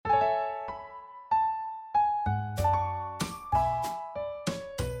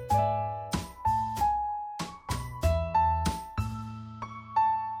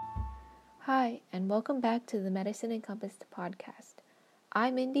Hi, and welcome back to the Medicine Encompassed podcast.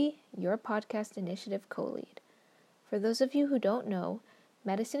 I'm Indy, your podcast initiative co-lead. For those of you who don't know,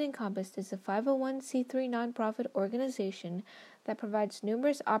 Medicine Encompassed is a 501c3 nonprofit organization that provides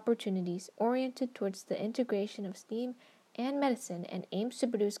numerous opportunities oriented towards the integration of STEAM and medicine and aims to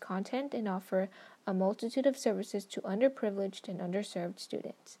produce content and offer a multitude of services to underprivileged and underserved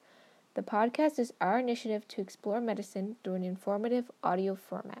students. The podcast is our initiative to explore medicine through an informative audio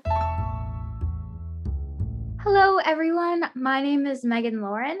format. Hello, everyone. My name is Megan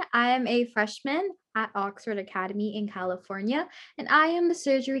Lauren. I am a freshman at Oxford Academy in California, and I am the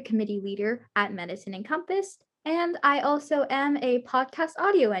surgery committee leader at Medicine Encompassed, and I also am a podcast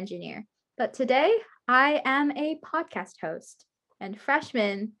audio engineer. But today, I am a podcast host. And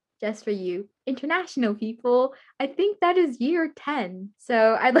freshman, just for you international people, I think that is year 10.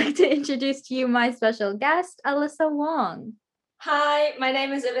 So I'd like to introduce to you my special guest, Alyssa Wong. Hi, my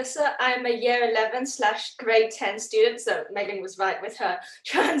name is Alyssa. I'm a year 11 / grade 10 student, so Megan was right with her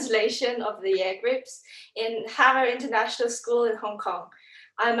translation of the year groups in Harrow International School in Hong Kong.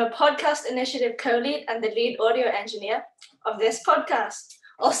 I'm a podcast initiative co-lead and the lead audio engineer of this podcast.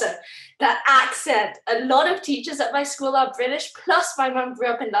 Also, that accent. A lot of teachers at my school are British, plus my mum grew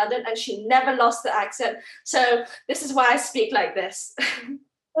up in London and she never lost the accent. So this is why I speak like this.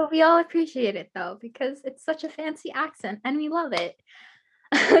 Well, we all appreciate it though, because it's such a fancy accent and we love it.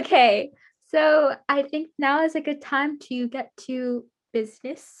 Okay, so I think now is a good time to get to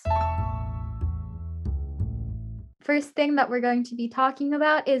business. First thing that we're going to be talking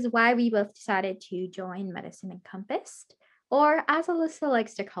about is why we both decided to join Medicine Encompassed, or as Alyssa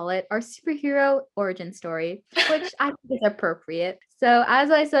likes to call it, our superhero origin story, which I think is appropriate. So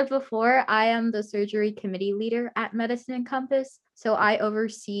as I said before, I am the surgery committee leader at Medicine Encompassed. So I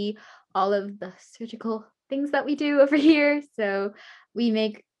oversee all of the surgical things that we do over here. So we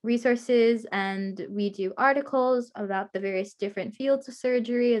make resources and we do articles about the various different fields of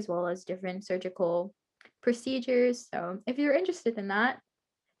surgery as well as different surgical procedures. So if you're interested in that,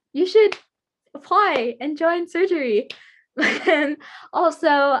 you should apply and join surgery. And also,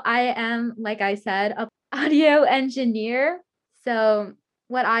 I am, like I said, an audio engineer. So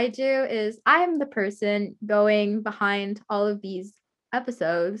what I do is I'm the person going behind all of these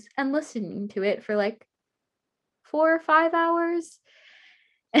episodes and listening to it for like 4 or 5 hours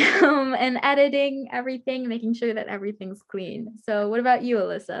and editing everything, making sure that everything's clean. So what about you,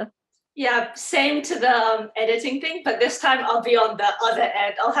 Alyssa? Yeah, same to the editing thing, but this time I'll be on the other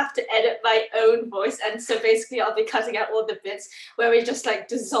end. I'll have to edit my own voice, and so basically I'll be cutting out all the bits where we just like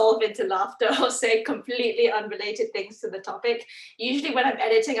dissolve into laughter or say completely unrelated things to the topic. Usually when I'm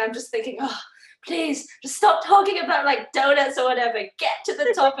editing, I'm just thinking, oh, please just stop talking about like donuts or whatever, get to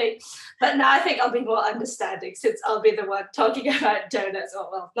the topic. But now I think I'll be more understanding since I'll be the one talking about donuts, or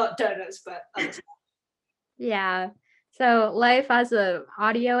well, not donuts, but other stuff. Yeah. So life as a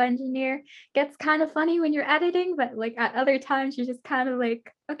audio engineer gets kind of funny when you're editing, but like at other times you're just kind of like,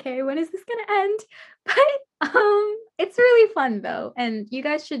 okay, when is this gonna end? But it's really fun though, and you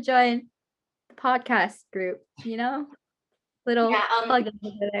guys should join the podcast group. Little plug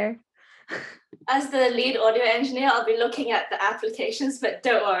over there. As the lead audio engineer, I'll be looking at the applications, but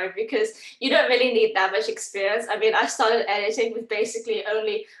don't worry because you don't really need that much experience. I mean, I started editing with basically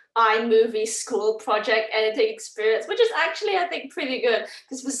only iMovie school project editing experience, which is actually, I think, pretty good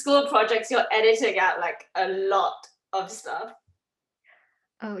because for school projects, you're editing out like a lot of stuff.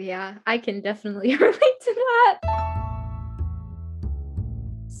 Oh yeah, I can definitely relate to that.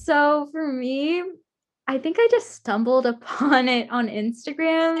 So for me, I think I just stumbled upon it on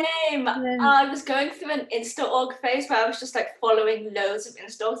Instagram. Same. I was going through an Insta.org phase where I was just like following loads of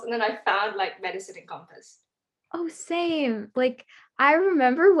Insta.orgs, and then I found like Medicine Encompassed. Oh, same. Like, I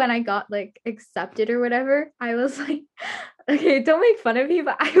remember when I got like accepted or whatever, I was like, okay, don't make fun of me,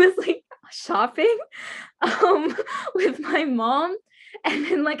 but I was like shopping with my mom. And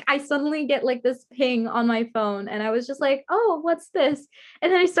then like I suddenly get like this ping on my phone and I was just like, oh, what's this?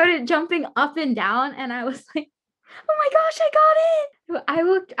 And then I started jumping up and down and I was like, oh my gosh, I got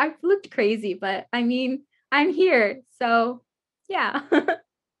it. I looked crazy, but I mean, I'm here. So yeah.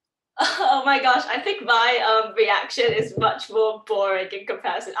 Oh my gosh, I think my reaction is much more boring in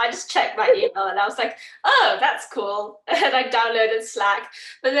comparison. I just checked my email and I was like, oh, that's cool. And I downloaded Slack.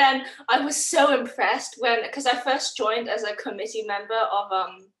 But then I was so impressed because I first joined as a committee member of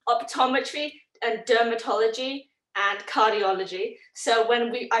optometry and dermatology and cardiology. So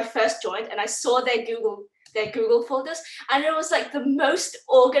when I first joined and I saw their Google their Google folders, and it was like the most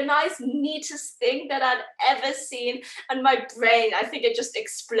organized, neatest thing that I'd ever seen. And my brain, I think it just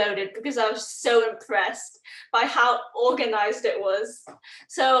exploded because I was so impressed by how organized it was.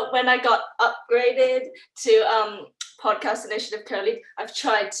 So when I got upgraded to Podcast Initiative Co-Lead, I've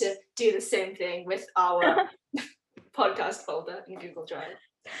tried to do the same thing with our podcast folder in Google Drive.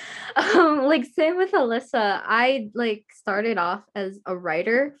 Like same with Alyssa. I like started off as a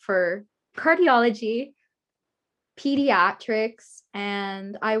writer for cardiology, pediatrics,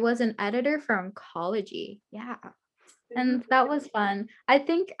 and I was an editor for oncology. Yeah. And that was fun. I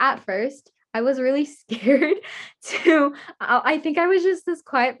think at first I was really scared to I think I was just this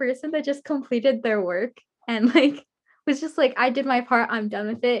quiet person that just completed their work and like was just like I did my part, I'm done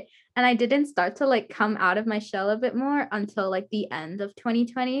with it. And I didn't start to like come out of my shell a bit more until like the end of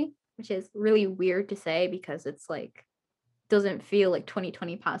 2020, which is really weird to say because it's like doesn't feel like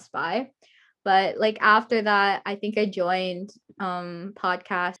 2020 passed by. But like after that, I think I joined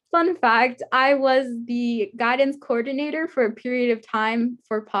podcast. Fun fact, I was the guidance coordinator for a period of time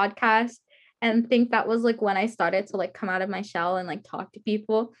for podcast, and think that was like when I started to like come out of my shell and like talk to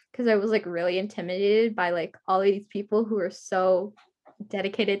people, because I was like really intimidated by like all of these people who are so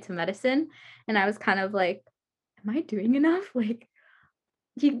dedicated to medicine. And I was kind of like, am I doing enough? Like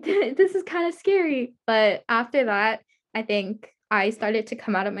this is kind of scary. But after that, I think I started to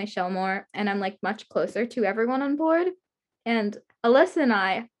come out of my shell more, and I'm like much closer to everyone on board. And Alyssa and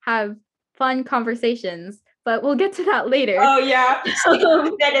I have fun conversations, but we'll get to that later. Oh yeah, stick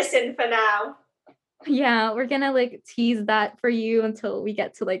with medicine for now. Yeah, we're gonna like tease that for you until we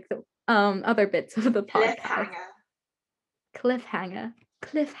get to like the other bits of the podcast. Cliffhanger.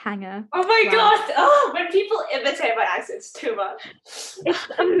 Oh my Wow. god! Oh, when people imitate my accent, it's too much. It's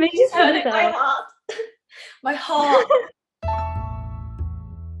amazing. It's hurting my heart. My heart.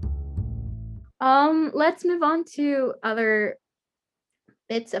 Let's move on to other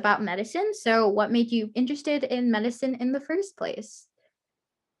bits about medicine. So, what made you interested in medicine in the first place?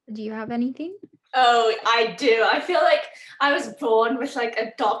 Do you have anything? Oh, I do. I feel like I was born with like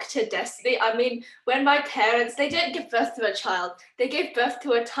a doctor destiny. I mean, when my parents, they didn't give birth to a child, they gave birth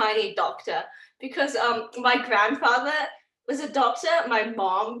to a tiny doctor because my grandfather was a doctor, my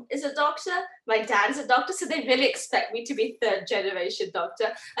mom is a doctor, my dad's a doctor, so they really expect me to be third generation doctor.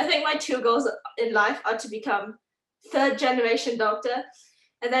 I think my 2 goals in life are to become third generation doctor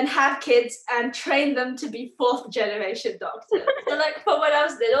and then have kids and train them to be 4th generation doctor. So like for when I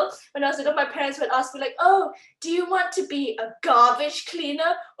was little, my parents would ask me like, oh, do you want to be a garbage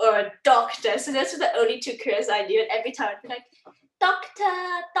cleaner or a doctor? So those were the only 2 careers I knew. And every time I'd be like, doctor.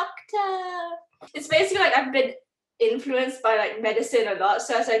 It's basically like I've been influenced by like medicine a lot.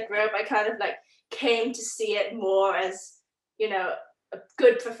 So as I grew up, I kind of like came to see it more as, you know, a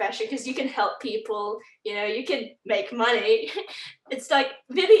good profession because you can help people, you know, you can make money. It's like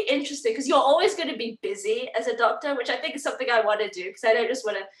really interesting because you're always going to be busy as a doctor, which I think is something I want to do because I don't just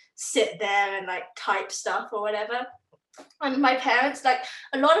want to sit there and like type stuff or whatever. And my parents, like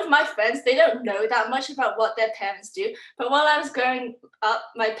a lot of my friends, they don't know that much about what their parents do. But while I was growing up,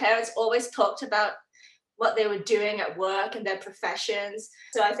 my parents always talked about what they were doing at work and their professions.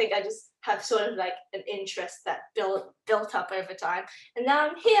 So I think I just have sort of like an interest that built up over time. And now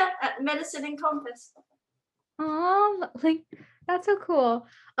I'm here at Medicine in Compass. Oh, like that's so cool.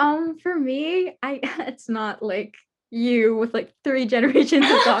 For me, it's not like you with like 3 generations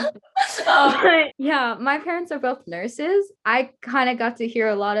of doctors. Yeah, my parents are both nurses. I kind of got to hear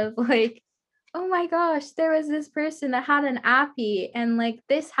a lot of like, oh my gosh, there was this person that had an appy and like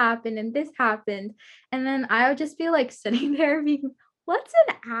this happened and this happened. And then I would just be like sitting there being, what's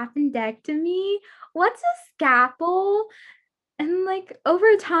an appendectomy? What's a scalpel? And like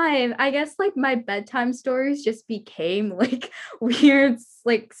over time, I guess like my bedtime stories just became like weird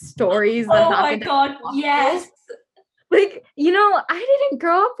like stories that happened. Oh my god, yes. Like, you know, I didn't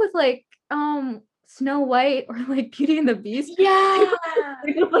grow up with like Snow White or like Beauty and the Beast. Yeah.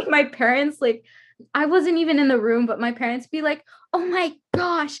 Like my parents, like I wasn't even in the room, but my parents be like, oh my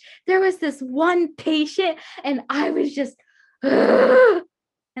gosh, there was this one patient and I was just and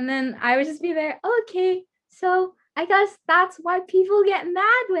then I would just be there, okay, so I guess that's why people get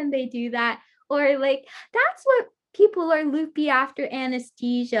mad when they do that. Or like, that's what people are loopy after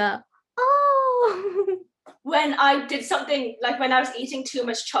anesthesia. Oh. When I did something, like when I was eating too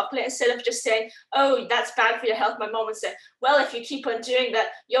much chocolate, instead of just saying, oh, that's bad for your health, my mom would say, well, if you keep on doing that,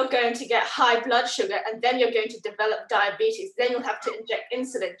 you're going to get high blood sugar and then you're going to develop diabetes. Then you'll have to inject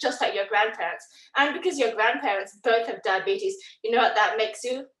insulin, just like your grandparents. And because your grandparents both have diabetes, you know what that makes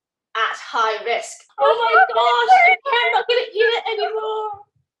you? At high risk. Oh my gosh, I'm not going to eat it anymore.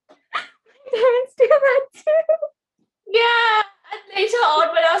 parents do that too. Yeah. And later on,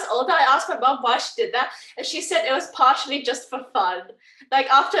 when I was older, I asked my mom why she did that. And she said it was partially just for fun. Like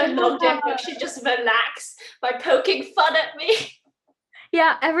after a long day of work, she just relaxed by poking fun at me.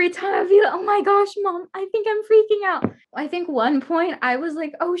 Yeah, every time I'd be like, oh my gosh, mom, I think I'm freaking out. I think one point I was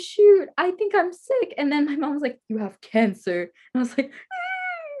like, oh shoot, I think I'm sick. And then my mom was like, you have cancer. And I was like,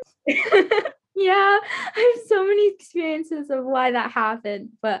 yeah, I have so many experiences of why that happened.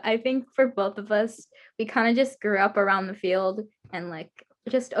 But I think for both of us, we kind of just grew up around the field and like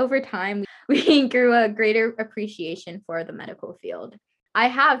just over time, we grew a greater appreciation for the medical field. I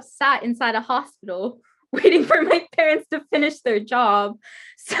have sat inside a hospital waiting for my parents to finish their job.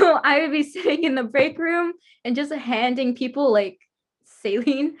 So I would be sitting in the break room and just handing people like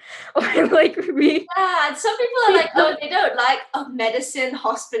saline or like Yeah, and some people are like, oh, they don't like a medicine,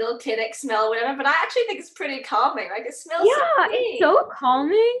 hospital, clinic smell, whatever. But I actually think it's pretty calming. Like it smells so it's clean. so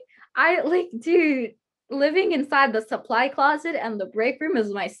calming. I like, dude, living inside the supply closet and the break room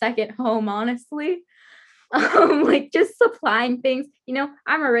is my second home, honestly. Like just supplying things. You know,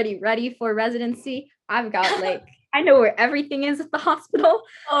 I'm already ready for residency. I've got like I know where everything is at the hospital.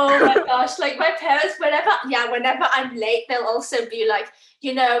 Oh my gosh, like my parents, whenever I'm late, they'll also be like,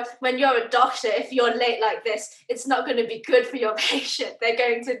 you know, when you're a doctor, if you're late like this, it's not going to be good for your patient. They're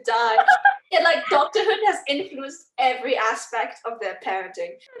going to die. Yeah, like doctorhood has influenced every aspect of their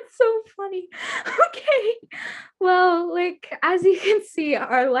parenting. That's so funny. Okay. Well, like as you can see,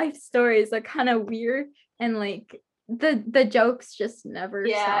 our life stories are kind of weird and like the jokes just never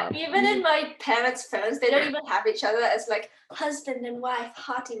stop. Even in my parents' phones, they don't even have each other as like husband and wife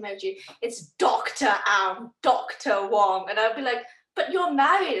heart emoji. It's Dr. Dr. Wong. And I'll be like, but you're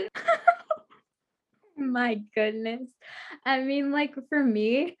married. My goodness. I mean, like for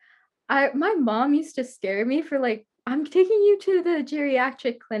me, my mom used to scare me for like, I'm taking you to the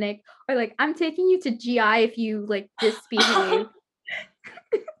geriatric clinic, or like I'm taking you to GI if you like misbehave.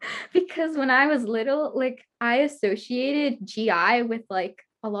 Because when I was little, like I associated GI with like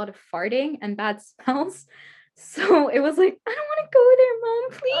a lot of farting and bad smells. So it was like, I don't want to go there,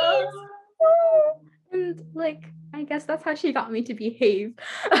 mom, please. No. And like, I guess that's how she got me to behave.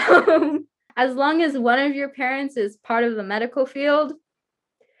 As long as one of your parents is part of the medical field,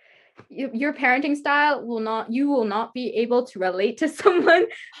 your parenting style you will not be able to relate to someone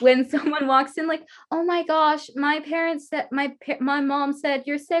when someone walks in like, oh my gosh, my parents said my mom said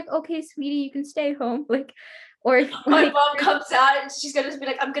you're sick, okay sweetie, you can stay home, like, or if My like, mom comes out and she's gonna be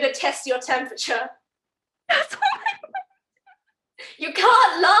like, I'm gonna test your temperature. that's You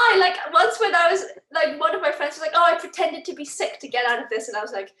can't lie. Like once when I was like, one of my friends was like, oh, I pretended to be sick to get out of this, and I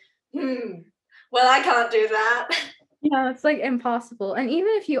was like, well, I can't do that. yeah, it's like impossible. And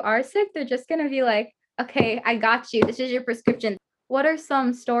even if you are sick, they're just gonna be like, okay, I got you, this is your prescription. What are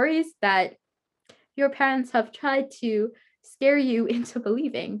some stories that your parents have tried to scare you into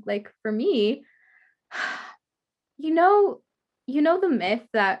believing? Like for me, you know the myth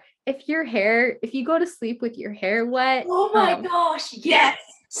that if you go to sleep with your hair wet, Oh my gosh, yes.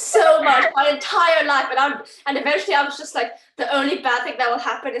 So much, my entire life, and eventually I was just like, the only bad thing that will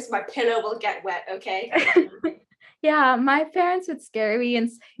happen is my pillow will get wet. Okay. Yeah, my parents would scare me and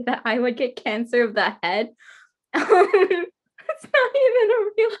say that I would get cancer of the head. It's not even a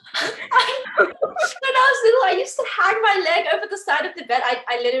real. When I was little, I used to hang my leg over the side of the bed.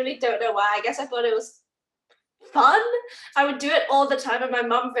 I literally don't know why. I guess I thought it was fun. I would do it all the time, and my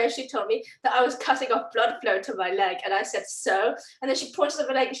mom eventually told me that I was cutting off blood flow to my leg, and I said so. And then she pointed at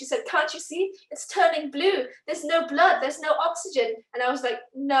my leg and she said, can't you see? It's turning blue. There's no blood. There's no oxygen. And I was like,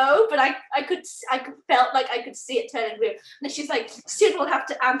 no, but I felt like I could see it turning blue. And then she's like, soon we'll have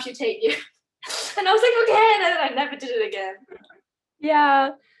to amputate you. And I was like, okay. And then I never did it again.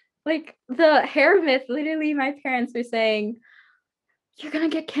 Yeah, like the hair myth, literally my parents were saying, you're gonna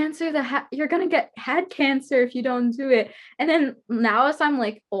get cancer, you're gonna get head cancer if you don't do it. And then now as I'm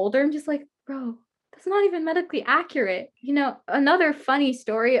like older, I'm just like, bro, that's not even medically accurate. You know, another funny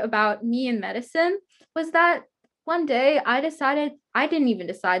story about me in medicine was that one day I didn't even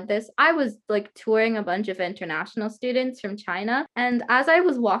decide this. I was like touring a bunch of international students from China. And as I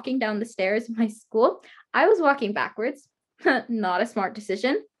was walking down the stairs of my school, I was walking backwards. Not a smart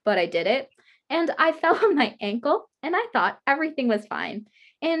decision, but I did it. And I fell on my ankle and I thought everything was fine.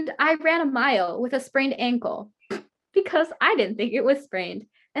 And I ran a mile with a sprained ankle because I didn't think it was sprained.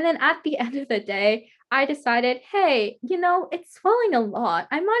 And then at the end of the day, I decided, hey, it's swelling a lot.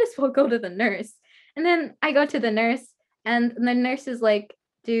 I might as well go to the nurse. And then I go to the nurse and the nurse is like,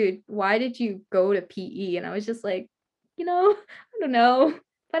 dude, why did you go to PE? And I was just like, I don't know.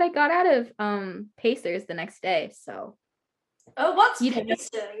 But I got out of Pacers the next day. So. Oh, what's Pacers?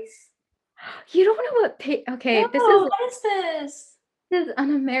 You don't know what okay, No, what is this? this is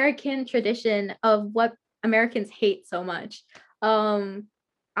an American tradition of what Americans hate so much.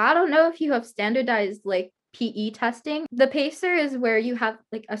 I don't know if you have standardized like PE testing. The pacer is where you have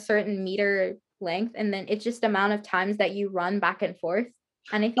like a certain meter length and then it's just the amount of times that you run back and forth.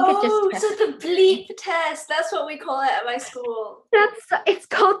 And I think it just Oh, so the bleep test. That's what we call it at my school. it's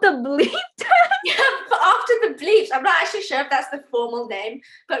called the bleep test. Yeah, but after the bleeps, I'm not actually sure if that's the formal name,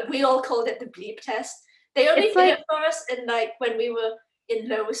 but we all called it the bleep test. They only It's did like, it for us in like when we were in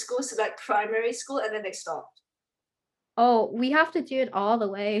lower school, so like primary school, and then they stopped. oh, we have to do it all the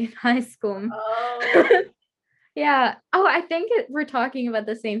way in high school. Oh, Yeah. Oh, I think we're talking about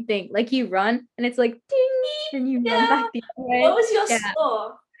the same thing. Like you run and it's like ding, and you run yeah. back the other What way. was your Yeah.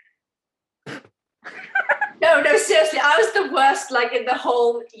 score? No, no, seriously, I was the worst like in the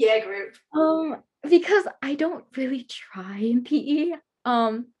whole year group. Because I don't really try in PE.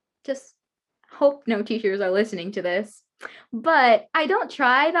 Just hope no teachers are listening to this. But I don't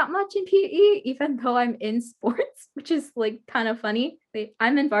try that much in PE, even though I'm in sports, which is like kind of funny.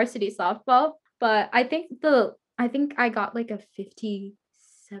 I'm in varsity softball, but I think I got like a 57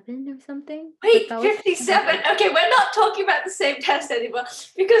 or something. But Wait, that was 57. Okay, we're not talking about the same test anymore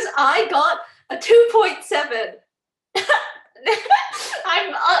because I got a 2.7.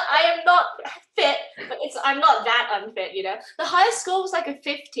 I am not fit, but I'm not that unfit, you know. The highest score was like a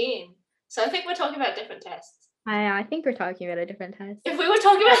 15. So I think we're talking about different tests. I think we're talking about a different test. If we were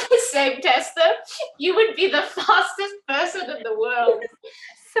talking about the same test though, you would be the fastest person in the world.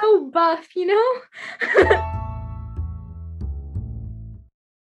 So buff, you know?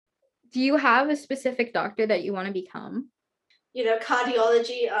 Do you have a specific doctor that you want to become? You know,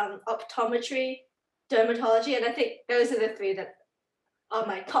 cardiology, optometry, dermatology, and I think those are the three that are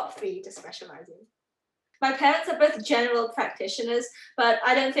my top three to specialize in. My parents are both general practitioners, but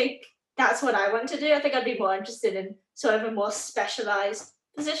I don't think that's what I want to do. I think I'd be more interested in sort of a more specialized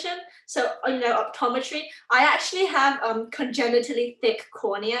position. So, you know, optometry. I actually have congenitally thick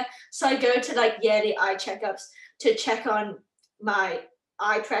cornea, so I go to like yearly eye checkups to check on my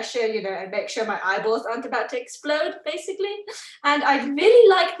eye pressure, you know, and make sure my eyeballs aren't about to explode, basically. And I really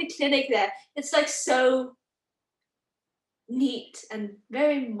like the clinic there. It's like so neat and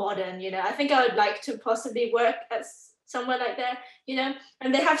very modern, you know. I think I would like to possibly work at somewhere like that, you know.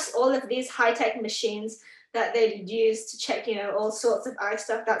 And they have all of these high-tech machines that they use to check, you know, all sorts of eye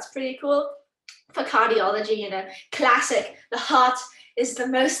stuff. That's pretty cool. For cardiology, you know, classic, the heart is the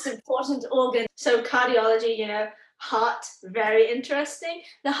most important organ. So cardiology, you know, heart, very interesting.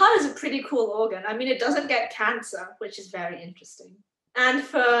 The heart is a pretty cool organ. I mean, it doesn't get cancer, which is very interesting. And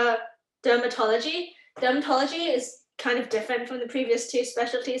for dermatology is kind of different from the previous two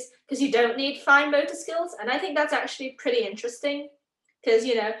specialties because you don't need fine motor skills. And I think that's actually pretty interesting because,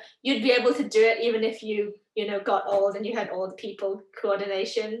 you know, you'd be able to do it even if you know, got old and you had old people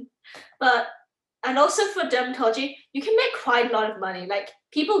coordination. But, and also for dermatology, you can make quite a lot of money. Like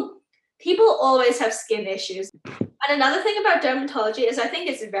people always have skin issues. And another thing about dermatology is I think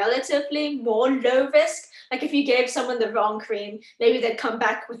it's relatively more low risk. Like if you gave someone the wrong cream, maybe they'd come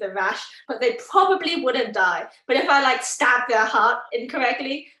back with a rash, but they probably wouldn't die. But if I like stab their heart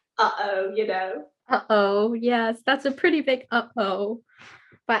incorrectly, you know. Uh-oh, yes, that's a pretty big uh-oh.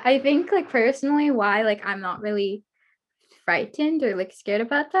 But I think like personally why like I'm not really frightened or like scared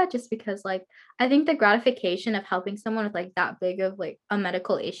about that just because like I think the gratification of helping someone with like that big of like a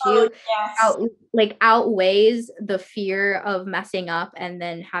medical issue Yes. outweighs the fear of messing up and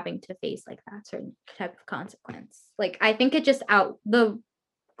then having to face like that certain type of consequence. Like I think it just the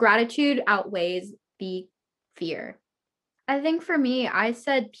gratitude outweighs the fear. I think for me, I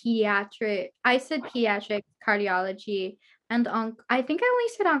said pediatric cardiology and I think I only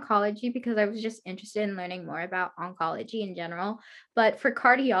said oncology because I was just interested in learning more about oncology in general. But for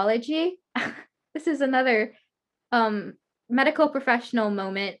cardiology, this is another medical professional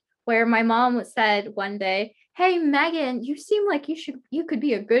moment where my mom said one day, "Hey Megan, you seem like you could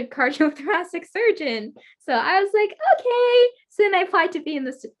be a good cardiothoracic surgeon." So I was like, "Okay." So then I applied to be in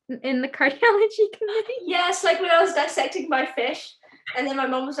the cardiology committee. Yes, like when I was dissecting my fish, and then my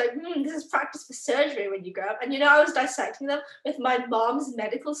mom was like, this is practice for surgery when you grow up. And you know, I was dissecting them with my mom's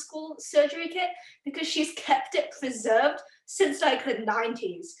medical school surgery kit because she's kept it preserved since like the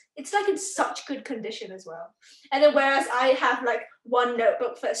 90s. It's like in such good condition as well. And then whereas I have like one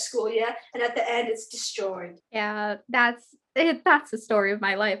notebook for a school year, and at the end it's destroyed. Yeah, that's it. That's the story of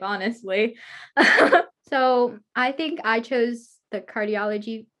my life, honestly. So I think I chose the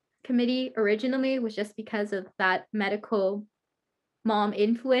cardiology committee originally was just because of that medical mom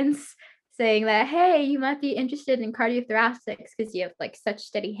influence saying that, hey, you might be interested in cardiothoracics because you have like such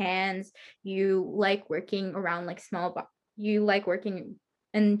steady hands. You like working around like you like working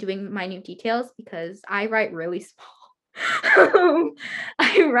and doing minute details, because I write really small.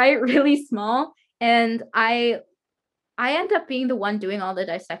 I write really small, and I end up being the one doing all the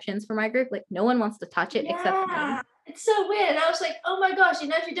dissections for my group. Like no one wants to touch it except me. It's so weird. And I was like, oh my gosh,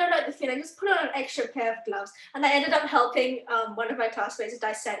 if you don't like the feeling, just put on an extra pair of gloves. And I ended up helping one of my classmates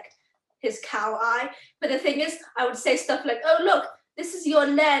dissect his cow eye. But the thing is, I would say stuff like, oh, look, this is your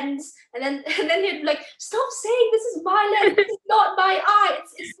lens. And then he'd be like, stop saying this is my lens. This is not my eye.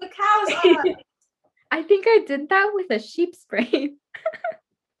 It's the cow's eye. I think I did that with a sheep's brain.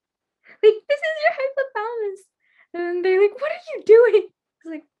 Like, this is your hypothalamus. And they're like, what are you doing? I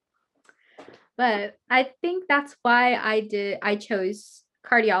was like, but I think that's why I chose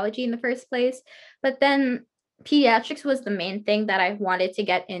cardiology in the first place. But then pediatrics was the main thing that I wanted to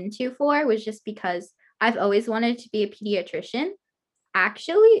get into was just because I've always wanted to be a pediatrician.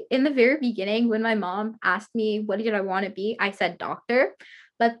 Actually, in the very beginning, when my mom asked me what did I want to be, I said doctor.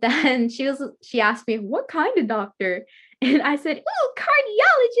 But then she asked me, what kind of doctor? And I said, oh,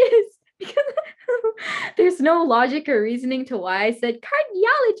 cardiologist. Because there's no logic or reasoning to why I said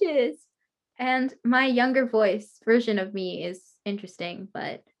cardiologist. And my younger voice version of me is interesting,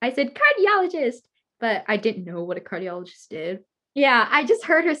 but I said cardiologist, but I didn't know what a cardiologist did. Yeah, I just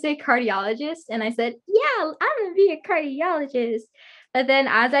heard her say cardiologist, and I said, yeah, I'm going to be a cardiologist. But then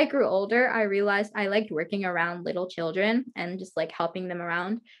as I grew older, I realized I liked working around little children and just like helping them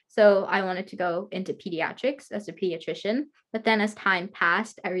around. So I wanted to go into pediatrics as a pediatrician. But then as time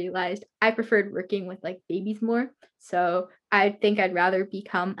passed, I realized I preferred working with like babies more. So I think I'd rather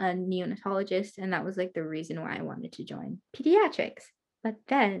become a neonatologist. And that was like the reason why I wanted to join pediatrics. But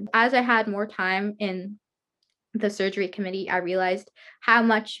then as I had more time in the surgery committee, I realized how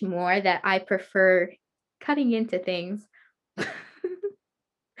much more that I prefer cutting into things.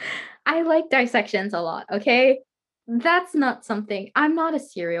 I like dissections a lot, okay? That's not something, I'm not a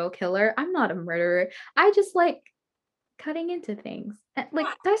serial killer. I'm not a murderer. I just like cutting into things. Like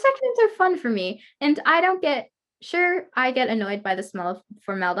dissections are fun for me. And I get annoyed by the smell of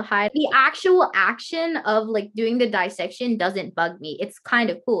formaldehyde. The actual action of like doing the dissection doesn't bug me. It's kind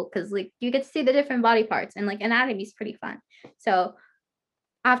of cool because like you get to see the different body parts, and like anatomy is pretty fun. So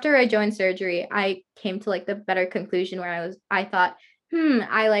after I joined surgery, I came to like the better conclusion where I thought,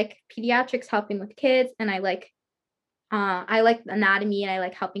 I like pediatrics, helping with kids, and I like anatomy, and I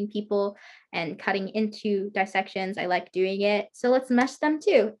like helping people and cutting into dissections. I like doing it. So let's mesh them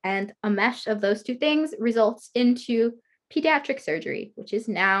too. And a mesh of those two things results into pediatric surgery, which is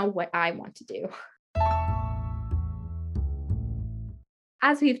now what I want to do.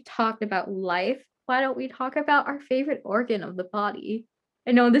 As we've talked about life, why don't we talk about our favorite organ of the body?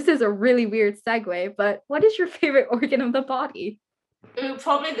 I know this is a really weird segue, but what is your favorite organ of the body?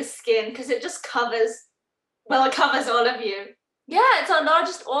 Probably the skin, because it just covers all of you. Yeah, it's our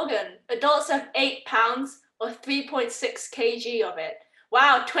largest organ. Adults have 8 pounds or 3.6 kg of it.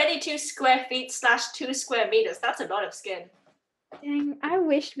 Wow, 22 square feet / 2 square meters. That's a lot of skin. Dang, I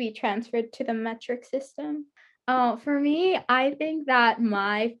wish we transferred to the metric system. For me, I think that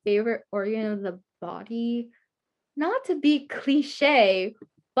my favorite organ of the body, not to be cliche,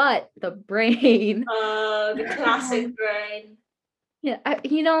 but the brain. The classic brain. Yeah,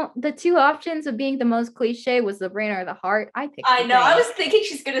 the two options of being the most cliche was the brain or the heart. I picked I the know. brain. I was thinking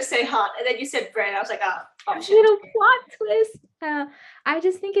she's gonna say heart, and then you said brain. I was like, option. Little plot twist. I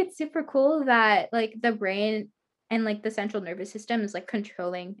just think it's super cool that like the brain and like the central nervous system is like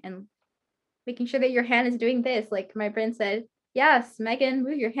controlling and making sure that your hand is doing this. Like my brain said, yes, Megan,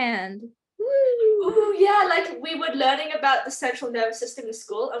 move your hand. Ooh, yeah, like we were learning about the central nervous system in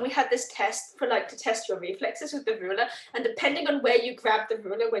school, and we had this test to test your reflexes with the ruler, and depending on where you grabbed the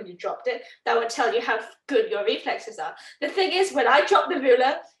ruler when you dropped it, that would tell you how good your reflexes are. The thing is, when I dropped the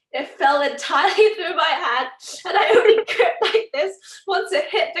ruler, it fell entirely through my hand, and I only gripped like this once it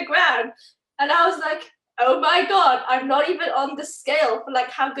hit the ground, and I was like, oh my god, I'm not even on the scale for like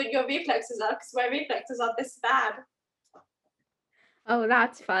how good your reflexes are, because my reflexes are this bad. Oh,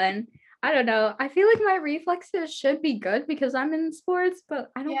 that's fun. I don't know. I feel like my reflexes should be good because I'm in sports, but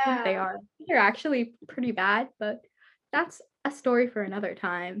I don't think they are. They're actually pretty bad, but that's a story for another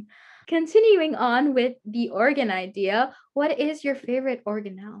time. Continuing on with the organ idea, what is your favorite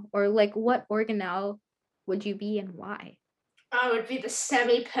organelle? Or like what organelle would you be and why? I would be the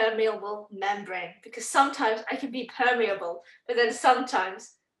semi-permeable membrane, because sometimes I can be permeable, but then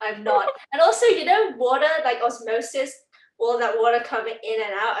sometimes I'm not. And also, water, like osmosis, all that water coming in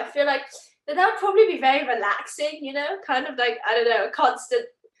and out, I feel like that would probably be very relaxing, kind of like, I don't know, a constant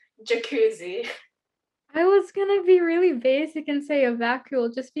jacuzzi. I was gonna be really basic and say a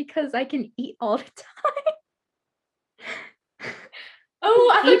vacuole just because I can eat all the time.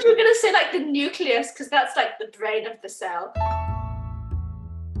 Oh, I thought you were gonna say like the nucleus, because that's like the brain of the cell.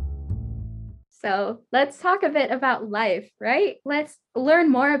 So let's talk a bit about life, right? Let's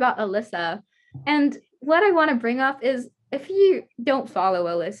learn more about Alyssa. And what I want to bring up is if you don't follow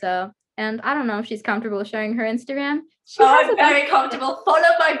Alyssa, and I don't know if she's comfortable sharing her Instagram. I'm very comfortable.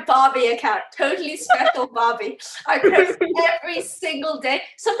 Follow my Barbie account. Totally special Barbie. I post every single day.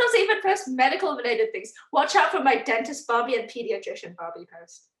 Sometimes I even post medical related things. Watch out for my dentist Barbie and pediatrician Barbie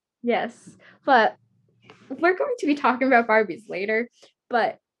post. Yes, but we're going to be talking about Barbies later.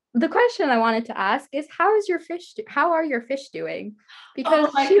 But the question I wanted to ask is, how are your fish doing? Because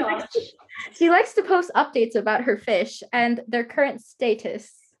she likes to post updates about her fish and their current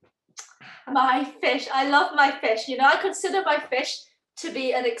status. My fish. I love my fish. You know, I consider my fish to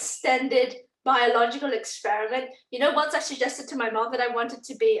be an extended biological experiment. You know, once I suggested to my mom that I wanted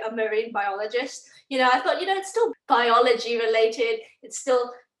to be a marine biologist, you know, I thought, you know, it's still biology related. It's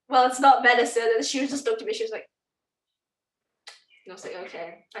still, well, it's not medicine. And she just looked at me. She was like, I was like,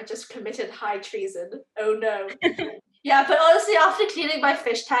 okay, I just committed high treason. Oh no. Yeah, but honestly, after cleaning my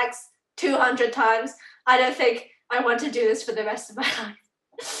fish tanks 200 times, I don't think I want to do this for the rest of my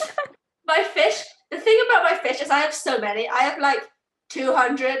life. My fish, the thing about my fish is I have so many. I have like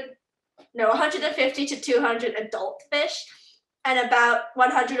 150 to 200 adult fish and about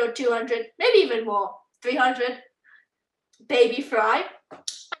 100 or 200, maybe even more, 300 baby fry.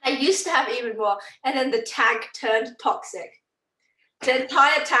 I used to have even more, and then the tank turned toxic. The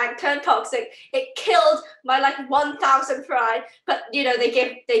entire tank turned toxic. It killed my like 1,000 fry, but you know they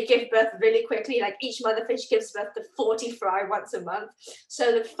give birth really quickly. Like each mother fish gives birth to 40 fry once a month,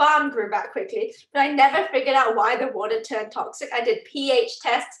 so the farm grew back quickly. But I never figured out why the water turned toxic. I did pH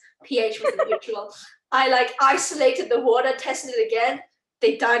tests. pH was neutral. I like isolated the water, tested it again.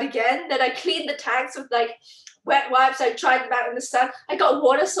 They died again. Then I cleaned the tanks with like wet wipes. I tried them out in the sun. I got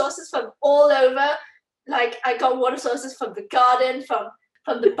water sources from all over. Like I got water sources from the garden, from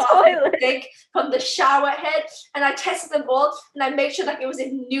the bathroom sink, from the shower head, and I tested them all, and I made sure like it was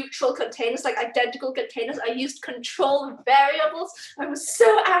in neutral containers, like identical containers. I used control variables. I was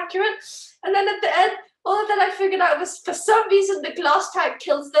so accurate. And then at the end, all that I figured out was for some reason the glass tank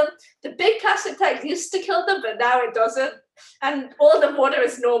kills them. The big plastic tank used to kill them, but now it doesn't. And all the water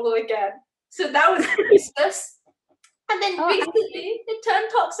is normal again. So that was useless. And then recently it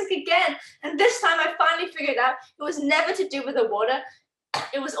turned toxic again. And this time I finally figured out it was never to do with the water.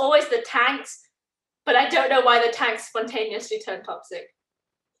 It was always the tanks. But I don't know why the tanks spontaneously turned toxic.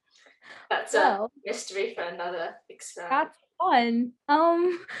 That's a mystery for another experiment. That's fun.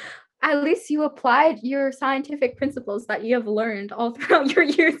 At least you applied your scientific principles that you have learned all throughout your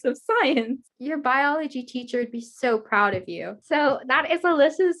years of science. Your biology teacher would be so proud of you. So that is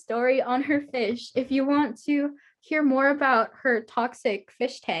Alyssa's story on her fish. If you want to hear more about her toxic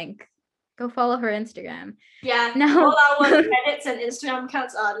fish tank, go follow her Instagram. Yeah, now all our credits and Instagram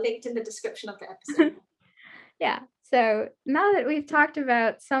accounts are linked in the description of the episode. Yeah, so now that we've talked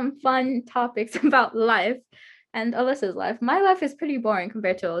about some fun topics about life and Alyssa's life, my life is pretty boring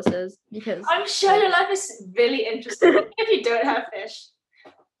compared to Alyssa's because I'm sure your life is really interesting if you don't have fish.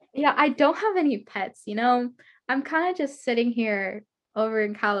 Yeah, I don't have any pets, you know. I'm kind of just sitting here over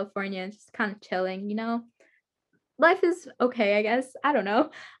in California, just kind of chilling, you know. Life is okay, I guess. I don't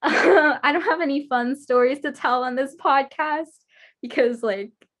know. I don't have any fun stories to tell on this podcast because,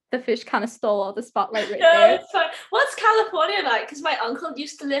 like, the fish kind of stole all the spotlight there. It's fine. What's California like? Because my uncle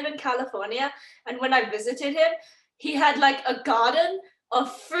used to live in California, and when I visited him, he had like a garden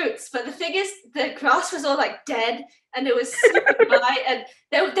of fruits. But the thing is, the grass was all like dead, and it was super dry, and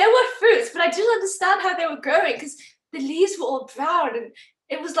there were fruits, but I didn't understand how they were growing because the leaves were all brown, and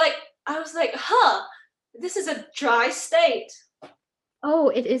it was like I was like, this is a dry state. Oh,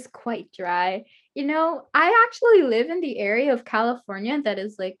 it is quite dry. You know, I actually live in the area of California that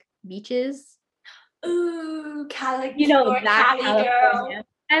is like beaches. Ooh, Cali. You know, that Cali girl.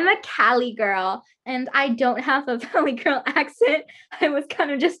 I'm a Cali girl, and I don't have a Valley girl accent. I was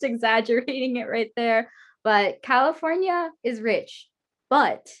kind of just exaggerating it right there. But California is rich,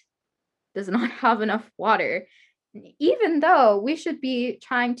 but does not have enough water. Even though we should be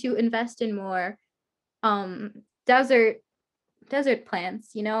trying to invest in more desert plants,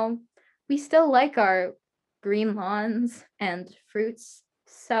 you know, we still like our green lawns and fruits.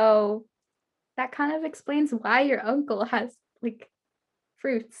 So that kind of explains why your uncle has like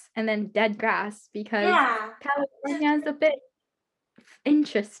fruits and then dead grass, because California is a bit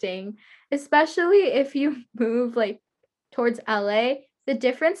interesting, especially if you move like towards LA. the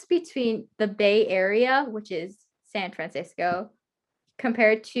difference between the Bay Area, which is San Francisco,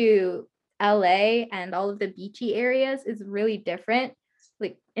 compared to LA and all of the beachy areas is really different.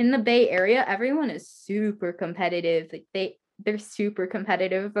 Like in the Bay Area, everyone is super competitive. Like they're super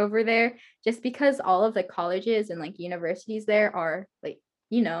competitive over there just because all of the colleges and like universities there are like,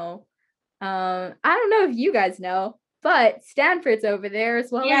 I don't know if you guys know, but Stanford's over there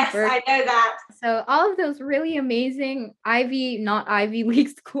as well as Yes, I know that. So all of those really amazing not Ivy League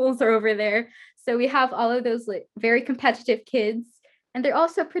schools are over there. So we have all of those like very competitive kids, and they're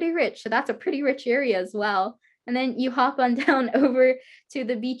also pretty rich. So that's a pretty rich area as well. And then you hop on down over to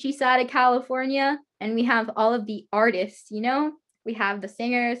the beachy side of California, and we have all of the artists, we have the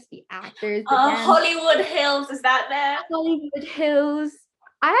singers, the actors, the dancers. Hollywood Hills, is that there? Hollywood Hills.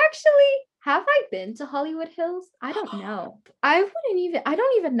 Have I been to Hollywood Hills? I don't know. I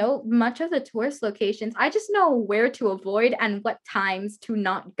don't even know much of the tourist locations. I just know where to avoid and what times to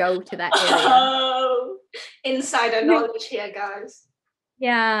not go to that area. Oh, insider knowledge here, guys.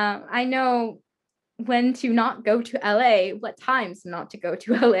 Yeah, I know when to not go to LA, what times not to go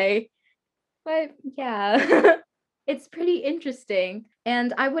to LA. But yeah, it's pretty interesting.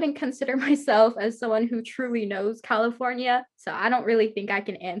 And I wouldn't consider myself as someone who truly knows California. So I don't really think I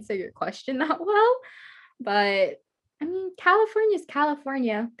can answer your question that well. But I mean, California's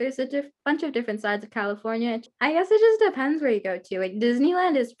California. There's a bunch of different sides of California. I guess it just depends where you go to. Like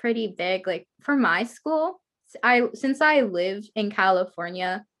Disneyland is pretty big. Like for my school, since I live in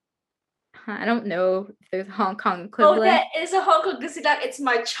California, I don't know if there's a Hong Kong equivalent. Oh, there is a Hong Kong Disneyland. It's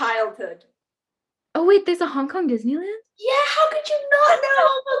my childhood. Oh wait, there's a Hong Kong Disneyland? Yeah, how could you not know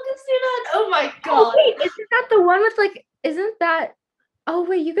Hong Kong Disneyland? Oh my god. Oh wait, isn't that the one with like, isn't that, oh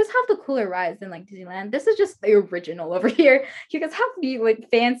wait, you guys have the cooler rides than like Disneyland. This is just the original over here. You guys have the like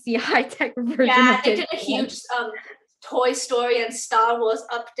fancy high-tech version. Yeah, they did a huge Toy Story and Star Wars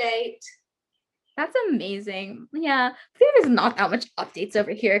update. That's amazing. Yeah, there's not that much updates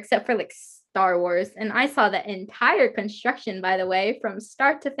over here except for like Star Wars. And I saw the entire construction, by the way, from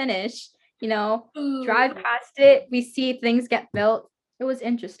start to finish. Drive past it, we see things get built. It was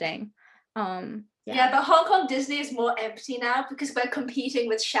interesting. Yeah, but Hong Kong Disney is more empty now because we're competing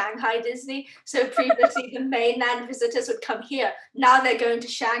with Shanghai Disney. So previously the mainland visitors would come here. Now they're going to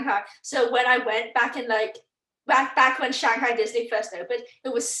Shanghai. So when I went back in back when Shanghai Disney first opened,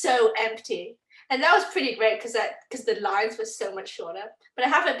 it was so empty. And that was pretty great because the lines were so much shorter. But I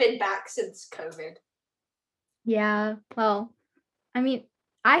haven't been back since COVID. Yeah, well, I mean,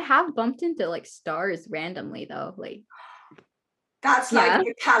 I have bumped into like stars randomly though. Like that's like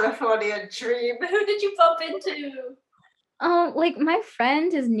the California dream. Who did you bump into? Like my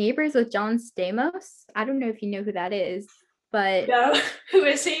friend is neighbors with John Stamos. I don't know if you know who that is, but no, who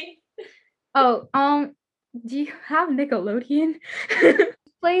is he? Oh, do you have Nickelodeon?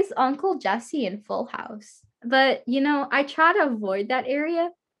 Plays Uncle Jesse in Full House. But I try to avoid that area.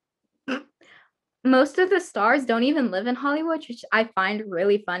 Most of the stars don't even live in Hollywood, which I find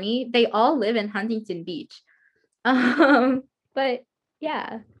really funny. They all live in Huntington Beach. But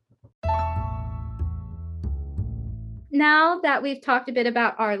yeah. Now that we've talked a bit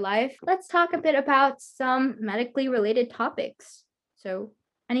about our life, let's talk a bit about some medically related topics. So,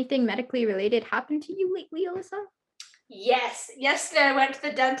 anything medically related happened to you lately, Alyssa? Yes. Yesterday I went to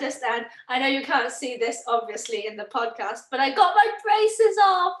the dentist, and I know you can't see this obviously in the podcast, but I got my braces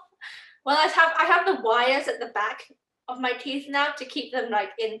off. Well, I have the wires at the back of my teeth now to keep them like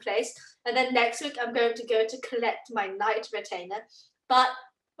in place. And then next week I'm going to go to collect my night retainer. But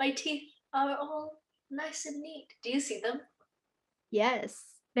my teeth are all nice and neat. Do you see them? Yes,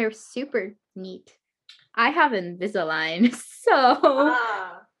 they're super neat. I have Invisalign, so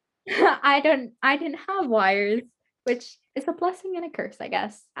I didn't have wires, which is a blessing and a curse, I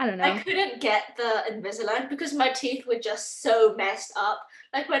guess. I don't know. I couldn't get the Invisalign because my teeth were just so messed up.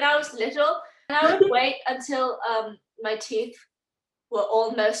 Like when I was little, and I would wait until my teeth were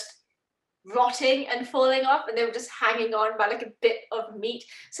almost rotting and falling off, and they were just hanging on by like a bit of meat.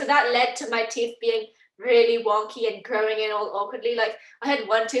 So that led to my teeth being really wonky and growing in all awkwardly. Like I had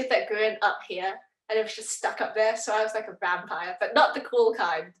one tooth that grew in up here, and it was just stuck up there. So I was like a vampire, but not the cool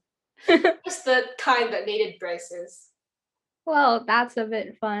kind. Just the kind that needed braces. Well, that's a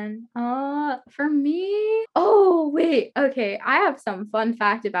bit fun. For me, oh wait, okay, I have some fun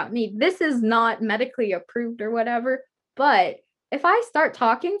fact about me. This is not medically approved or whatever, but if I start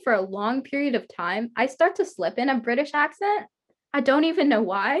talking for a long period of time, I start to slip in a British accent. I don't even know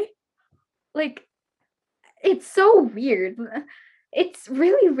why. Like, it's so weird. It's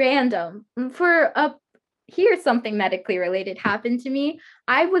really random. For a here's something medically related happened to me.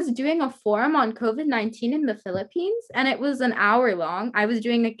 I was doing a forum on COVID-19 in the Philippines, and it was an hour long. I was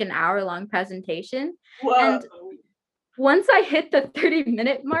doing like an hour-long presentation. Whoa. And once I hit the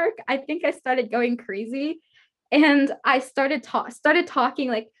 30-minute mark, I think I started going crazy. And I started talking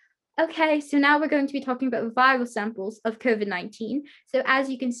like, okay, so now we're going to be talking about viral samples of COVID-19. So as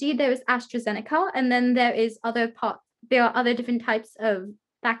you can see, there is AstraZeneca, and then there are other different types of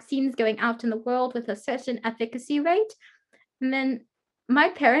vaccines going out in the world with a certain efficacy rate. And then my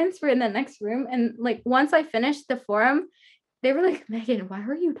parents were in the next room, and like once I finished the forum, they were like, Megan, why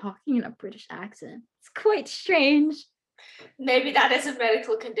are you talking in a British accent? It's quite strange. Maybe that is a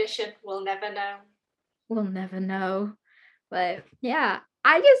medical condition. We'll never know. We'll never know. But yeah,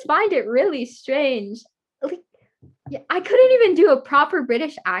 I just find it really strange. Like, yeah, I couldn't even do a proper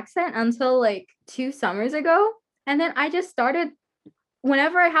British accent until like 2 summers ago. And then I just started,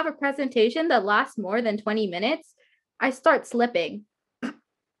 whenever I have a presentation that lasts more than 20 minutes, I start slipping.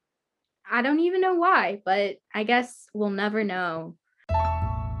 I don't even know why, but I guess we'll never know.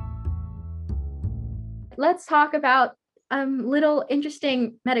 Let's talk about a little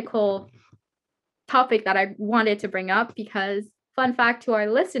interesting medical topic that I wanted to bring up, because fun fact to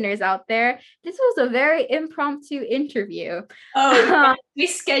our listeners out there, this was a very impromptu interview. Oh, we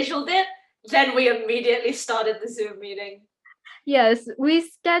scheduled it, then we immediately started the Zoom meeting. Yes, we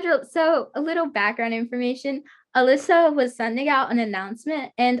scheduled. So a little background information. Alyssa was sending out an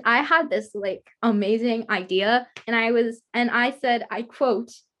announcement, and I had this like amazing idea, and I said, I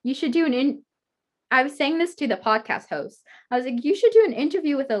quote, you should do I was saying this to the podcast host. I was like, you should do an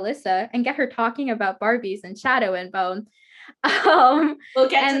interview with Alyssa and get her talking about Barbies and Shadow and Bone. We'll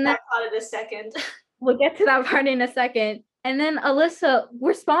get to that part in a second. We'll get to that part in a second. And then Alyssa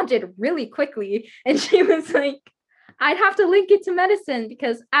responded really quickly, and she was like, I'd have to link it to medicine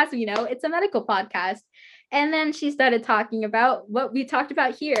because, as we know, it's a medical podcast. And then she started talking about what we talked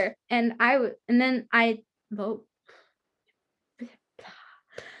about here.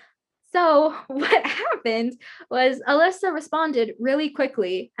 So what happened was Alyssa responded really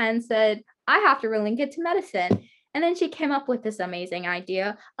quickly and said, I have to relink it to medicine. And then she came up with this amazing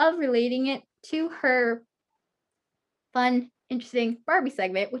idea of relating it to her fun, interesting Barbie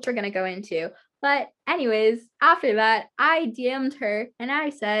segment, which we're going to go into. But anyways, after that, I DM'd her and I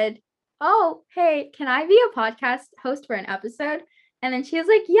said, oh, hey, can I be a podcast host for an episode? And then she was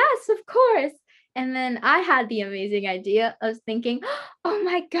like, yes, of course. And then I had the amazing idea of thinking, oh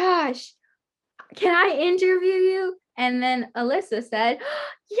my gosh, can I interview you? And then Alyssa said,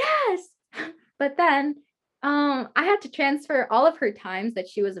 yes. But then I had to transfer all of her times that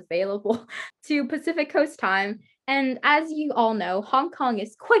she was available to Pacific Coast time. And as you all know, Hong Kong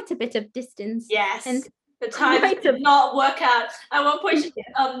is quite a bit of distance. Yes. And the times did not work out. At one point,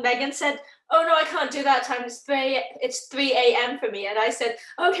 Megan said, oh no, I can't do that time. It's 3 a.m. for me. And I said,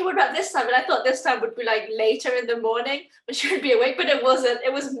 okay, what about this time? And I thought this time would be like later in the morning, but she would be awake, but it wasn't.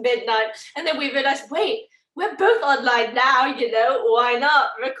 It was midnight. And then we realized, wait, we're both online now, why not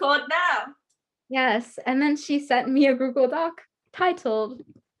record now? Yes. And then she sent me a Google Doc titled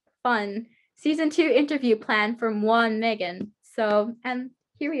Fun Season 2 Interview Plan from one Megan. So, and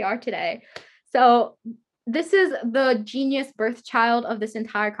here we are today. So this is the genius birth child of this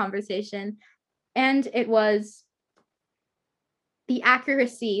entire conversation. And it was the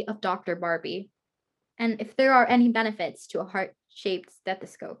accuracy of Dr. Barbie. And if there are any benefits to a heart-shaped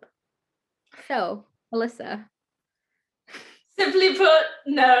stethoscope. So, Alyssa. Simply put,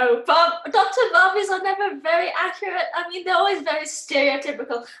 no. Dr. Barbies are never very accurate. I mean, they're always very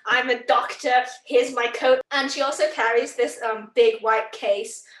stereotypical. I'm a doctor, here's my coat. And she also carries this big white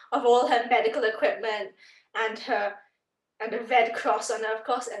case of all her medical equipment and a red cross on her, of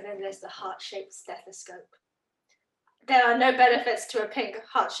course, and then there's the heart-shaped stethoscope. There are no benefits to a pink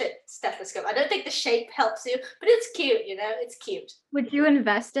heart-shaped stethoscope. I don't think the shape helps you, but it's cute, it's cute. Would you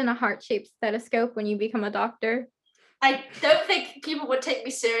invest in a heart-shaped stethoscope when you become a doctor? I don't think people would take me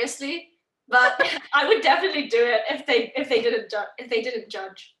seriously, but I would definitely do it if they didn't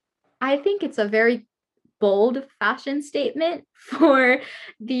judge. I think it's a very bold fashion statement for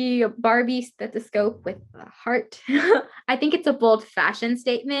the Barbie stethoscope with a heart. I think it's a bold fashion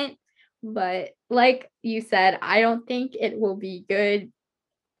statement, but like you said, I don't think it will be good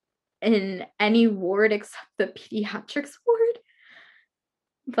in any ward except the pediatrics ward.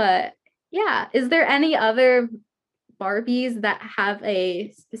 But yeah, is there any other Barbies that have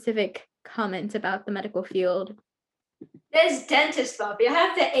a specific comment about the medical field? There's Dentist Barbie. I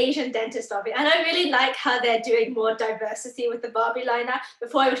have the Asian Dentist Barbie, and I really like how they're doing more diversity with the Barbie line now.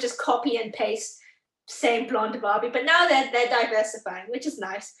 Before it was just copy and paste, same blonde Barbie, but now they're diversifying, which is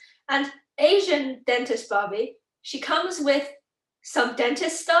nice. And Asian dentist Barbie. She comes with some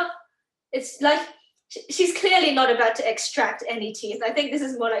dentist stuff. It's like she's clearly not about to extract any teeth. I think this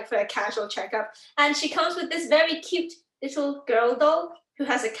is more like for a casual checkup. And she comes with this very cute little girl doll who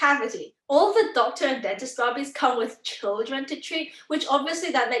has a cavity. All the doctor and dentist Barbies come with children to treat, which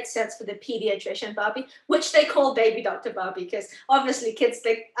obviously that makes sense for the pediatrician Barbie, which they call baby doctor Barbie, because obviously kids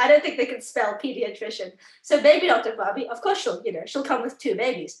think, I don't think they can spell pediatrician. So baby doctor Barbie, of course she'll come with 2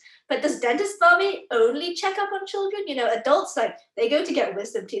 babies. But does dentist Barbie only check up on children? Adults, like, they go to get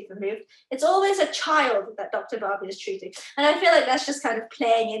wisdom teeth removed. It's always a child that Dr. Barbie is treating. And I feel like that's just kind of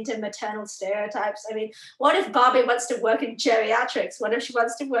playing into maternal stereotypes. I mean, what if Barbie wants to work in geriatrics? What if she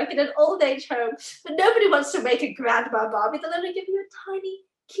wants to work in an old age home? But nobody wants to make a grandma Barbie. They'll only give you a tiny,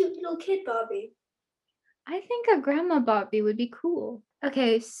 cute little kid Barbie. I think a grandma Barbie would be cool.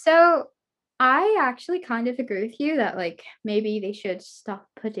 Okay, so I actually kind of agree with you that like maybe they should stop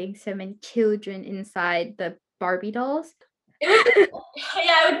putting so many children inside the Barbie dolls. It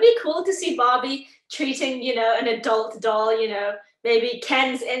would be cool to see Barbie treating, an adult doll, maybe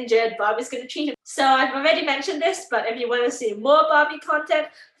Ken's injured, Barbie's going to treat him. So I've already mentioned this, but if you want to see more Barbie content,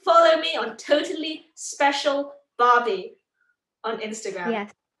 follow me on Totally Special Barbie on Instagram.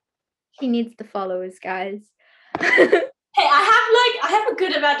 Yes, she needs the followers, guys. Hey, I have a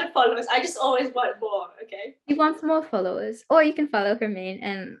good amount of followers. I just always want more, okay? You want more followers, or you can follow her main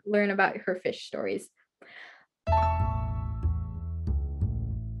and learn about her fish stories.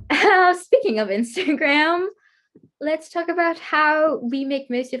 Speaking of Instagram, let's talk about how we make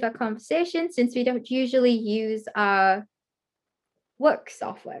most of our conversations since we don't usually use work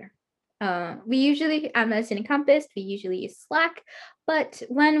software. We usually, at Medicine Encompassed, we usually use Slack, but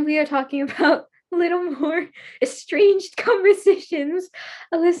when we are talking about a little more estranged conversations,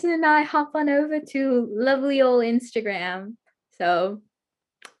 Alyssa and I hop on over to lovely old Instagram. So,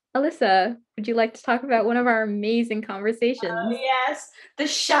 Alyssa, would you like to talk about one of our amazing conversations? Oh, yes, the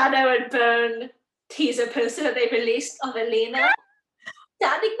Shadow and Bone teaser poster that they released of Elena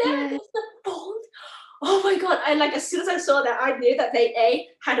standing there against the fold. Oh my god! As soon as I saw that, I knew that they A,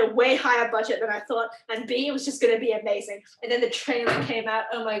 had a way higher budget than I thought, and B, it was just going to be amazing. And then the trailer came out.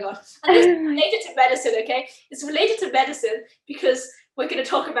 Oh my god! And this is related to medicine, okay? It's related to medicine because we're going to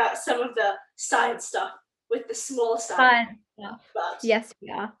talk about some of the science stuff with the small science stuff. Yes,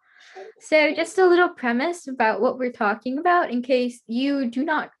 we are. So just a little premise about what we're talking about in case you do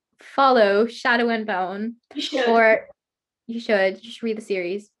not follow Shadow and Bone. You should. Or you should just read the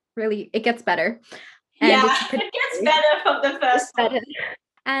series. Really, it gets better. And it gets better from the first one.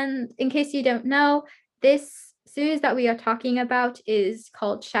 And in case you don't know, this series that we are talking about is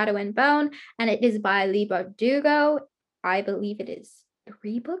called Shadow and Bone, and it is by Leigh Bardugo. I believe it is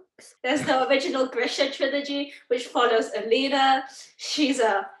 3 books. There's the original Grisha trilogy, which follows Alina. She's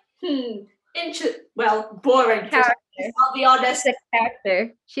a boring character. I'll be honest.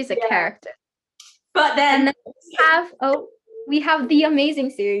 She's a character. But then we have the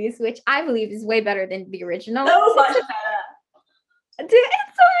amazing series, which I believe is way better than the original. So much better. Dude,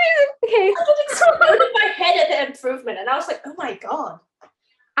 it's so amazing. Okay. I exploded my head at the improvement, and I was like, oh my god.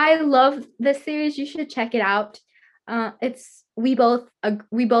 I love this series. You should check it out. We both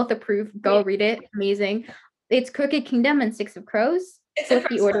approve. Go read it. Amazing. It's Crooked Kingdom and Six of Crows. Flip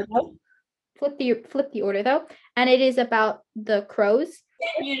the order though. And it is about the crows.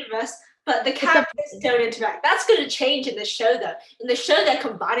 Universe. But the characters don't interact. That's going to change in the show, though. In the show, they're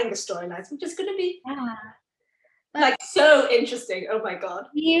combining the storylines, which is going to be so interesting. Oh my god.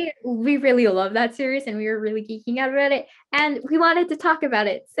 We really love that series, and we were really geeking out about it, and we wanted to talk about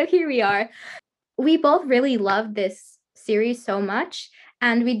it. So here we are. We both really love this series so much,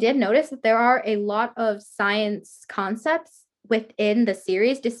 and we did notice that there are a lot of science concepts within the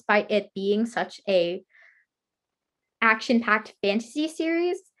series, despite it being such a action-packed fantasy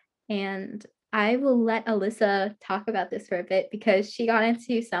series. And I will let Alyssa talk about this for a bit because she got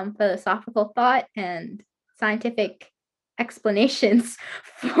into some philosophical thought and scientific explanations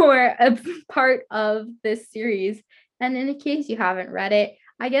for a part of this series. And in case you haven't read it,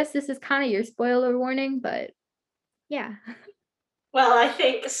 I guess this is kind of your spoiler warning, but yeah. Well, I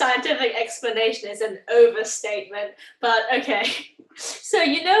think scientific explanation is an overstatement, but okay. So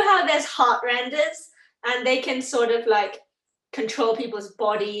you know how there's heart renders and they can sort of control people's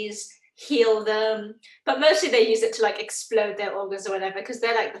bodies, heal them, but mostly they use it to explode their organs or whatever because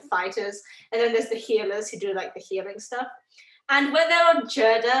they're the fighters, and then there's the healers who do the healing stuff. And when they're on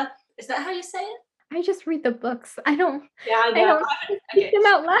Jerda, is that how you say it? I just read the books. I don't speak them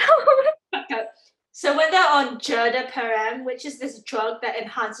out loud. Okay. So when they're on Jerda Perem, which is this drug that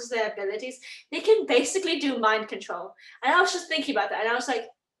enhances their abilities, they can basically do mind control. And I was just thinking about that, and I was like,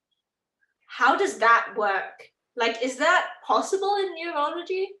 how does that work? Like, is that possible in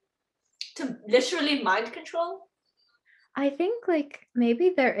neurology to literally mind control? I think like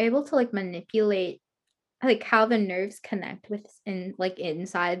maybe they're able to like manipulate like how the nerves connect with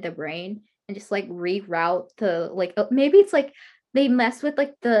inside the brain and just like reroute the like maybe it's like they mess with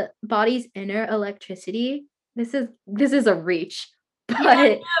like the body's inner electricity. This is a reach, Yeah, but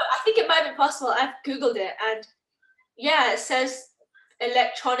no, I think it might be possible. I've Googled it, and yeah, it says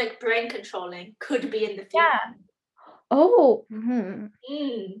electronic brain controlling could be in the future. yeah. Oh, Mm.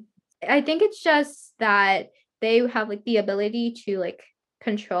 I think it's just that they have like the ability to like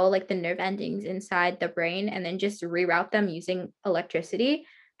control like the nerve endings inside the brain and then just reroute them using electricity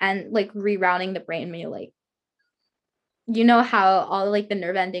and like rerouting the brain may like how all like the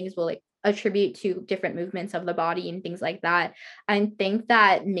nerve endings will like attribute to different movements of the body and things like that. I think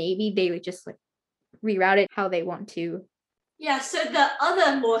that maybe they would just like reroute it how they want to. Yeah, so the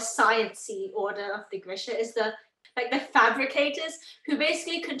other more sciencey order of the Grisha is the fabricators who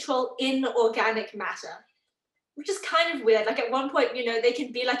basically control inorganic matter, which is kind of weird. Like at one point, they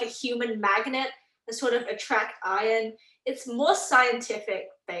can be like a human magnet and sort of attract iron. It's more science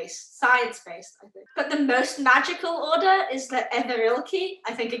based, I think. But the most magical order is the Etherilki.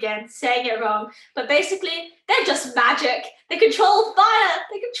 I think, again, saying it wrong. But basically, they're just magic. They control fire,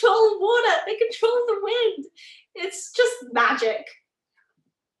 they control water, they control the wind. It's just magic.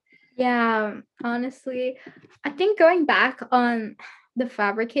 Yeah, honestly, I think going back on the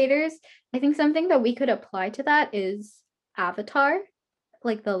fabricators, I think something that we could apply to that is Avatar,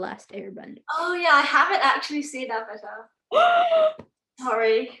 like the last airbender. Oh, yeah, I haven't actually seen Avatar.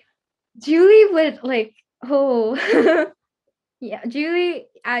 Sorry. Julie would like, oh, yeah, Julie,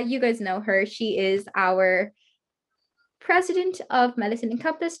 you guys know her. She is our president of Medicine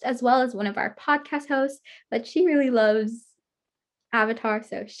Encompassed, as well as one of our podcast hosts, but she really loves Avatar.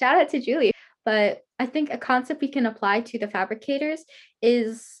 So shout out to Julie. But I think a concept we can apply to the fabricators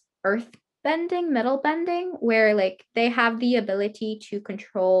is earth bending, metal bending, where like they have the ability to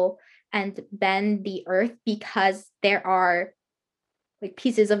control and bend the earth because there are like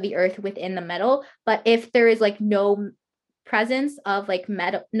pieces of the earth within the metal. But if there is like no presence of like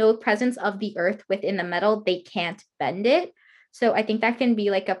metal, no presence of the earth within the metal, they can't bend it. So I think that can be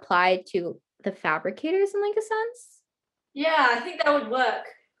like applied to the fabricators in like a sense. Yeah, I think that would work.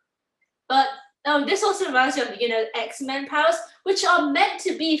 But this also reminds me of, X-Men powers, which are meant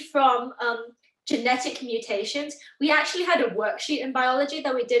to be from genetic mutations. We actually had a worksheet in biology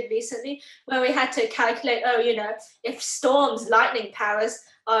that we did recently where we had to calculate, if Storm's lightning powers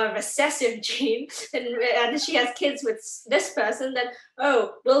are a recessive gene and she has kids with this person, then,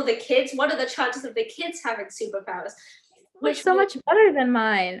 what are the chances of the kids having superpowers? Which so much better than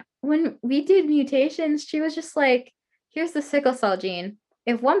mine. When we did mutations, she was just like, here's the sickle cell gene.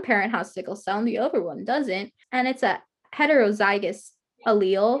 If one parent has sickle cell and the other one doesn't, and it's a heterozygous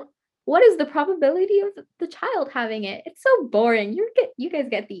allele, what is the probability of the child having it? It's so boring. You guys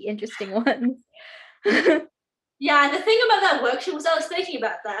get the interesting ones. Yeah, the thing about that worksheet was I was thinking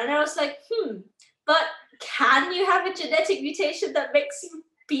about that, and I was like, but can you have a genetic mutation that makes you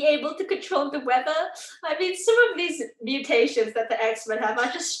be able to control the weather? I mean, some of these mutations that the X-Men have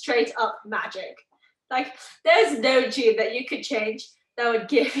are just straight up magic. Like, there's no gene that you could change that would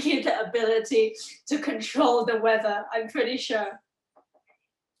give you the ability to control the weather, I'm pretty sure.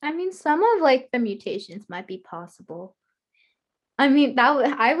 I mean, some of like the mutations might be possible. I mean,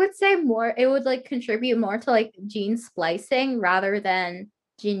 I would say more, it would like contribute more to like gene splicing rather than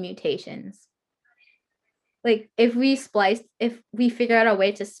gene mutations. Like if we figure out a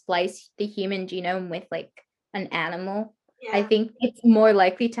way to splice the human genome with like an animal, I think it's more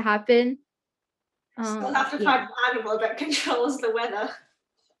likely to happen. Still have to find an animal that controls the weather.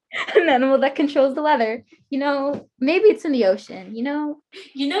 An animal that controls the weather. Maybe it's in the ocean,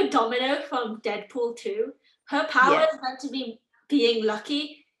 Domino from Deadpool 2? Her power is meant to be being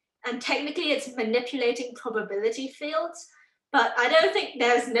lucky, and technically it's manipulating probability fields, but I don't think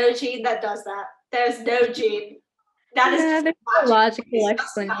there's no gene that does that. There's no gene. That is just a logical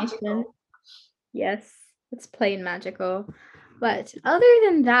explanation. Yes, it's plain magical. But other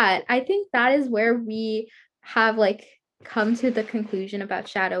than that, I think that is where we have like come to the conclusion about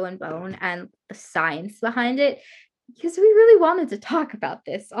Shadow and Bone and the science behind it, because we really wanted to talk about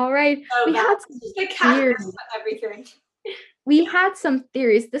this. All right, we had everything. We had some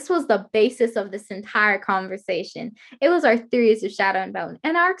theories. This was the basis of this entire conversation. It was our theories of Shadow and Bone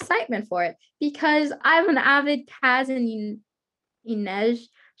and our excitement for it, because I'm an avid Kaz and Inej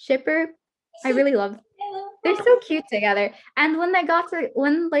shipper. I really love them. They're so cute together. And when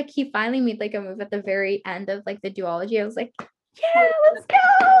like he finally made like a move at the very end of like the duology, I was like, yeah, let's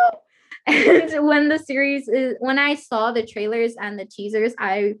go. And when I saw the trailers and the teasers,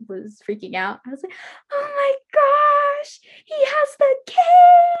 I was freaking out. I was like, oh my gosh, he has the cane.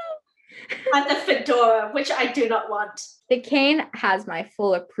 And the fedora, which I do not want. The cane has my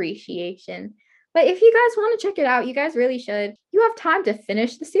full appreciation. But if you guys want to check it out, you guys really should. You have time to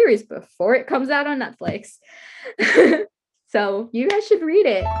finish the series before it comes out on Netflix. So you guys should read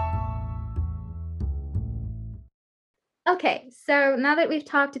it. Okay, so now that we've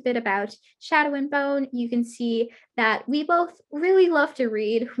talked a bit about Shadow and Bone, you can see that we both really love to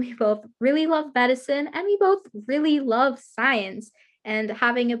read, we both really love medicine, and we both really love science and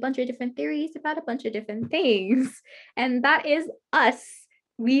having a bunch of different theories about a bunch of different things. And that is us.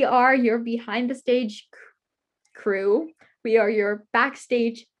 We are your behind the stage crew. We are your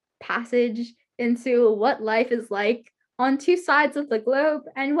backstage passage into what life is like on two sides of the globe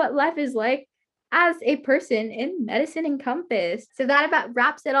and what life is like as a person in Medicine Encompassed. So that about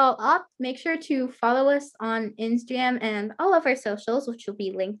wraps it all up. Make sure to follow us on Instagram and all of our socials, which will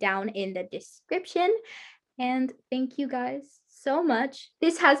be linked down in the description. And thank you guys so much.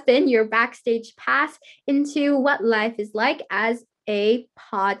 This has been your backstage pass into what life is like as a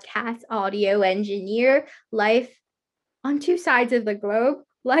podcast audio engineer, life on two sides of the globe,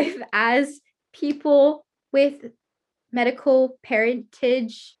 life as people with medical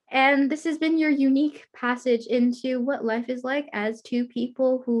parentage. And this has been your unique passage into what life is like as two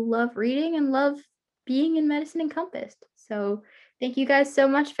people who love reading and love being in Medicine Encompassed. So thank you guys so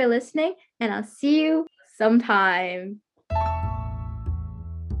much for listening, and I'll see you sometime.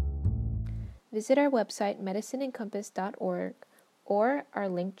 Visit our website, medicineencompass.org, or our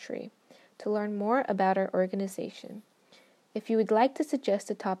link tree to learn more about our organization. If you would like to suggest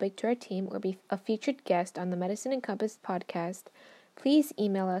a topic to our team or be a featured guest on the Medicine Encompassed podcast, please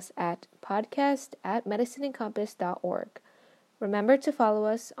email us at podcast@medicineencompass.org. Remember to follow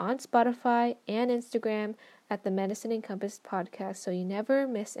us on Spotify and Instagram at the Medicine Encompassed podcast so you never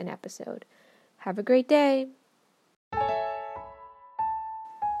miss an episode. Have a great day!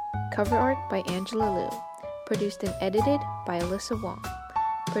 Cover art by Angela Liu. Produced and edited by Alyssa Wong.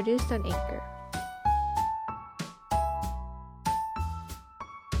 Produced on Anchor.